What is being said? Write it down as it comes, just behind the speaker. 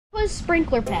Octopus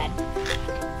Sprinkler Pad.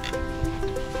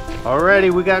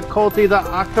 Alrighty, we got Colty the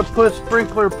Octopus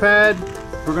Sprinkler Pad.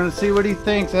 We're gonna see what he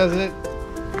thinks as it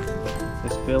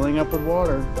is filling up with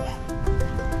water.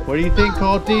 What do you think,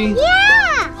 Colty?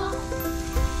 Yeah!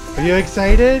 Are you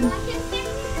excited?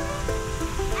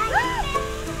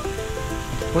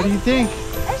 What do you think?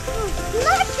 There's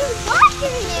lots of water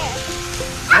in there.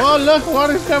 Oh, look,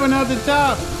 water's coming out the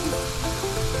top.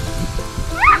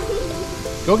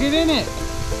 Go get in it.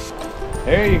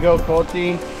 There you go,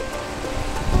 Colty.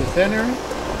 The center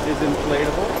is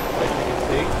inflatable, like you can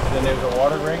see. Then there's a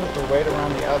water ring for weight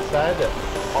around the outside that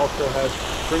also has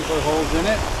sprinkler holes in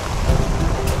it.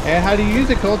 And how do you use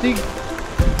it, Colty?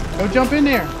 Go jump in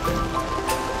there.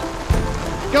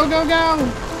 Go, go, go.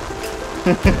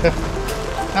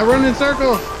 Now run in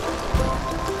circles.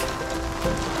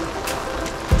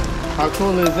 How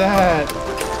cool is that?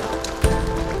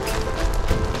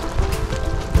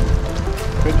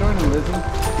 Go join him, Lizzie.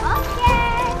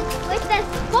 Okay. With the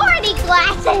sporty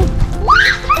glasses.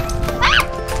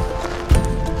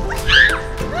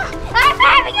 I'm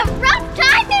having a rough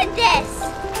time in this.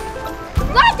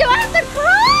 What, do I have to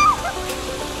crawl?